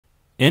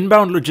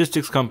Inbound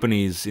logistics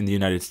companies in the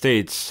United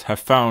States have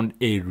found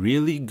a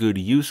really good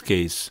use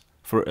case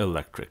for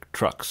electric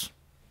trucks.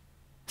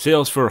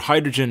 Sales for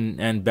hydrogen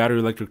and battery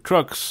electric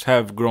trucks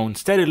have grown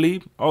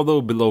steadily,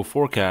 although below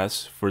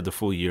forecasts for the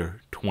full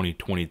year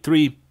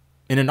 2023,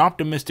 in an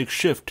optimistic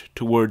shift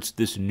towards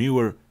this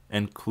newer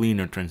and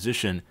cleaner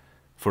transition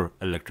for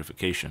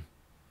electrification.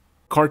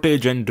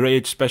 Cartage and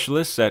drayage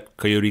specialists at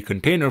Coyote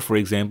Container, for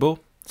example,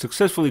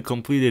 successfully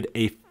completed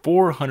a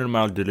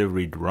 400-mile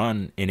delivery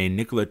run in a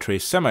Nikola tray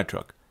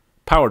semi-truck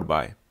powered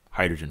by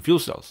hydrogen fuel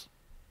cells.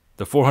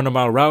 The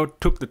 400-mile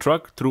route took the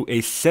truck through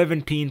a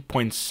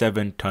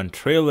 17.7-ton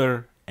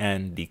trailer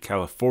and the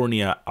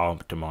California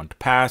Altamont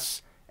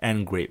Pass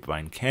and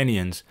Grapevine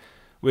Canyons,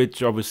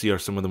 which obviously are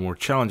some of the more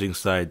challenging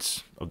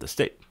sides of the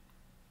state.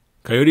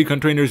 Coyote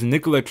Container's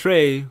Nikola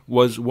tray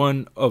was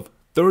one of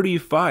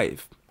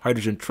 35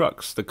 hydrogen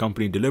trucks the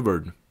company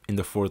delivered in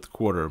the fourth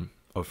quarter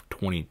of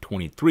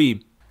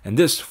 2023, and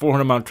this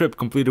 400-mile trip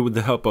completed with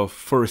the help of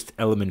First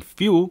Element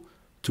Fuel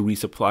to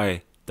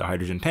resupply the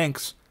hydrogen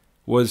tanks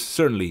was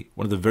certainly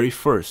one of the very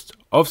first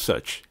of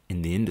such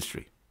in the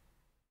industry.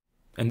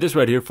 And this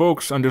right here,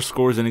 folks,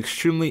 underscores an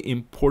extremely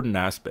important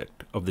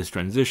aspect of this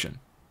transition,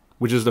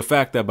 which is the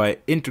fact that by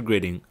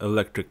integrating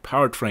electric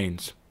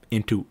powertrains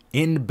into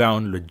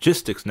inbound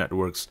logistics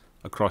networks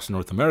across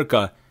North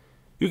America,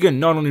 you can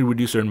not only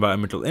reduce their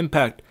environmental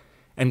impact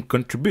and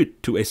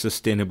contribute to a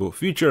sustainable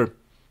future,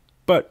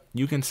 but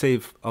you can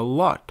save a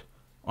lot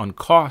on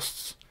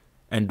costs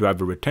and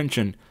driver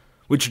retention,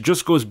 which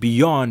just goes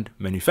beyond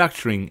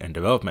manufacturing and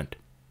development.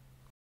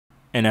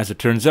 And as it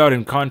turns out,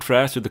 in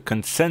contrast to the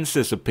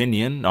consensus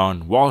opinion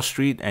on Wall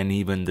Street and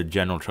even the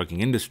general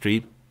trucking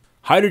industry,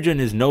 hydrogen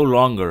is no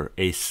longer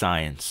a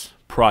science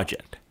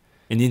project.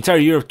 In the entire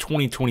year of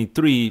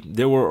 2023,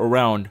 there were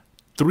around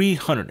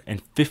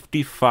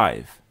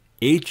 355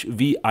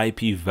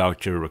 HVIP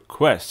voucher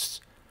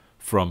requests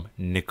from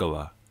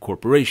Nikola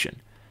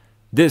Corporation.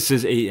 This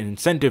is an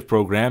incentive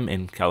program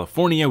in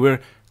California where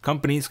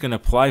companies can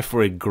apply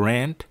for a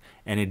grant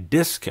and a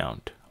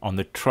discount on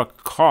the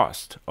truck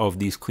cost of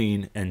these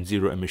clean and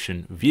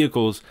zero-emission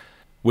vehicles,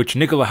 which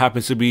Nikola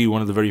happens to be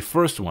one of the very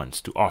first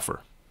ones to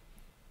offer.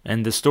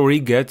 And the story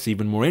gets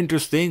even more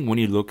interesting when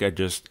you look at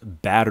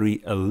just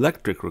battery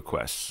electric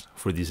requests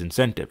for these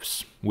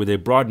incentives, with a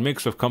broad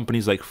mix of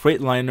companies like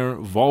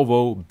Freightliner,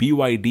 Volvo,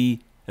 BYD,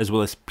 as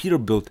well as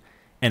Peterbilt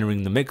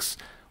entering the mix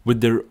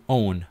with their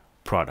own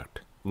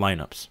product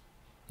lineups.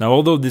 Now,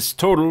 although this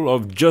total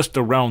of just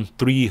around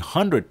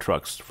 300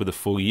 trucks for the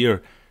full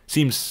year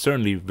seems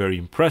certainly very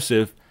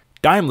impressive,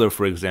 Daimler,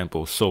 for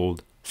example,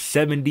 sold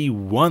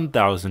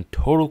 71,000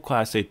 total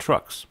Class A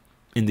trucks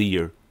in the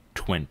year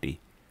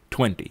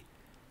 2020.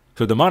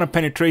 So the amount of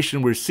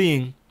penetration we're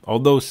seeing,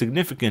 although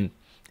significant,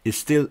 is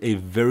still a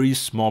very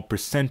small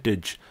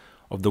percentage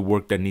of the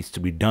work that needs to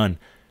be done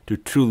to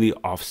truly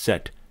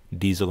offset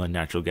diesel and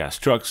natural gas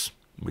trucks,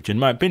 which in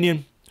my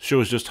opinion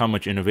shows just how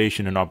much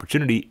innovation and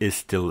opportunity is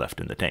still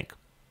left in the tank.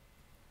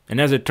 And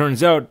as it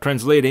turns out,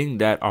 translating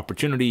that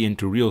opportunity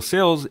into real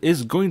sales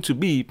is going to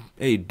be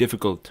a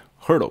difficult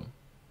hurdle.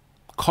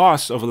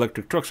 Costs of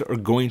electric trucks are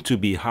going to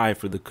be high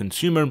for the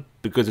consumer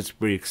because it's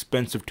very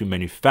expensive to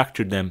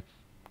manufacture them,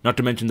 not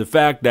to mention the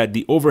fact that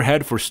the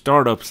overhead for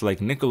startups like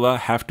Nikola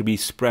have to be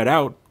spread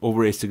out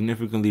over a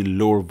significantly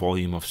lower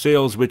volume of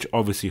sales, which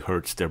obviously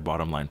hurts their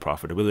bottom line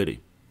profitability.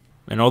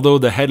 And although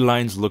the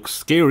headlines look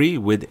scary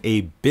with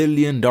a $1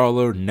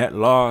 billion net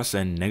loss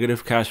and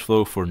negative cash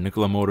flow for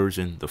Nikola Motors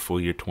in the full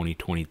year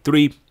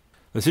 2023,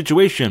 the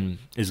situation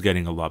is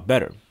getting a lot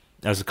better,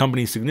 as the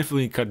company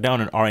significantly cut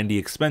down on R&D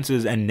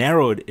expenses and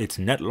narrowed its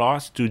net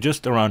loss to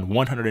just around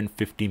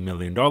 $150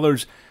 million,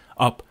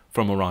 up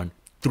from around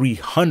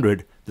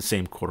 $300 the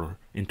same quarter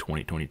in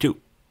 2022.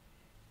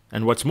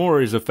 And what's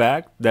more is the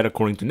fact that,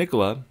 according to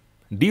Nikola,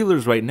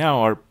 dealers right now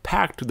are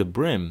packed to the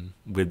brim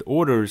with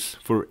orders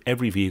for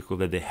every vehicle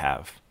that they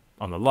have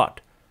on the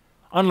lot.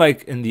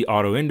 Unlike in the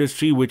auto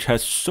industry, which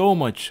has so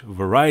much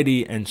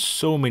variety and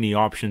so many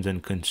options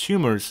and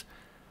consumers,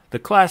 the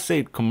Class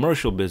 8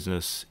 commercial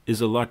business is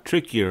a lot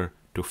trickier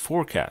to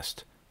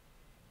forecast.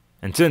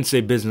 And since a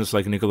business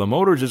like Nikola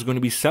Motors is going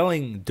to be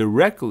selling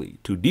directly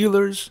to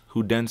dealers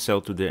who then sell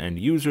to their end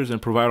users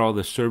and provide all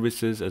the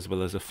services as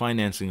well as the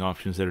financing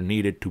options that are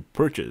needed to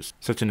purchase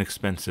such an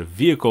expensive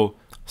vehicle,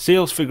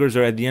 sales figures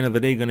are at the end of the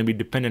day going to be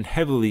dependent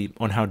heavily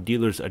on how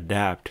dealers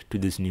adapt to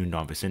this new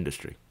novice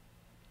industry.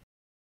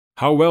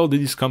 How well do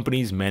these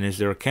companies manage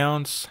their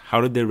accounts?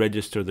 How do they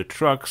register the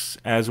trucks?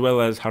 As well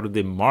as how do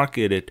they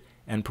market it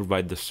and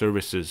provide the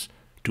services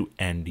to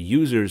end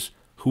users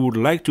who would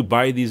like to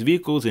buy these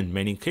vehicles, in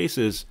many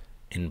cases,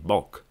 in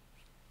bulk?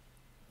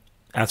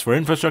 As for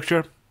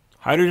infrastructure,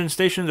 hydrogen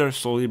stations are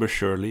slowly but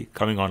surely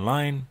coming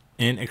online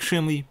in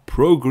extremely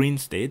pro-green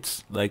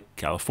states like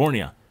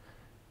California.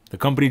 The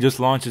company just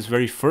launched its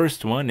very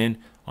first one in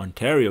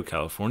Ontario,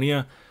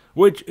 California,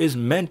 which is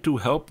meant to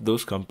help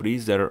those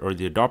companies that are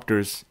early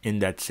adopters in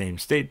that same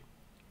state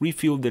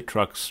refuel their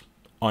trucks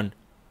on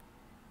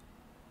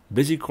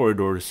busy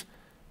corridors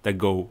that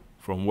go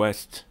from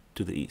west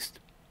to the east.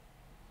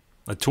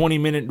 A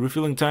 20-minute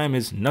refueling time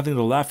is nothing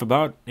to laugh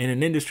about in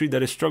an industry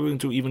that is struggling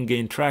to even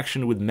gain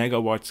traction with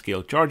megawatt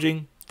scale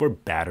charging for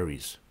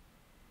batteries.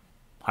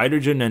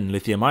 Hydrogen and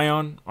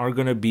lithium-ion are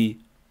going to be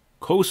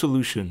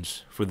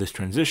co-solutions for this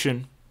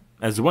transition,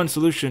 as one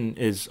solution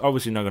is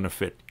obviously not going to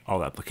fit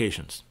all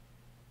applications.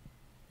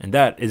 And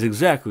that is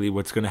exactly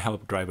what's going to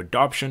help drive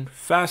adoption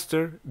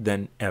faster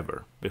than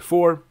ever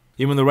before,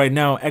 even though right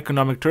now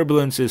economic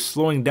turbulence is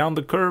slowing down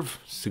the curve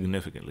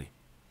significantly.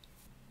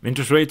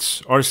 Interest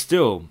rates are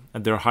still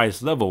at their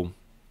highest level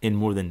in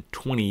more than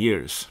 20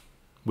 years,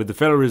 with the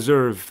Federal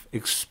Reserve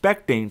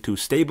expecting to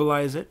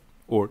stabilize it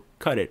or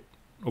cut it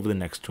over the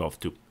next 12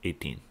 to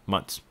 18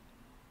 months.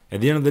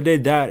 At the end of the day,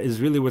 that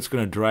is really what's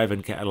going to drive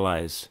and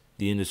catalyze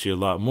the industry a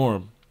lot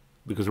more,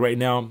 because right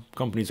now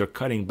companies are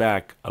cutting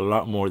back a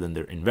lot more than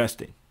they're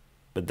investing.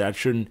 But that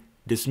shouldn't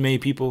dismay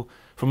people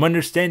from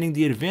understanding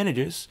the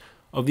advantages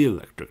of the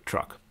electric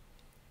truck.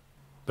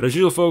 But as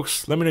usual,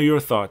 folks, let me know your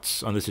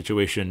thoughts on the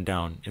situation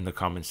down in the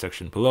comments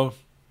section below.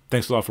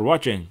 Thanks a lot for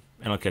watching,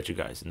 and I'll catch you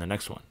guys in the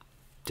next one.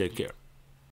 Take care.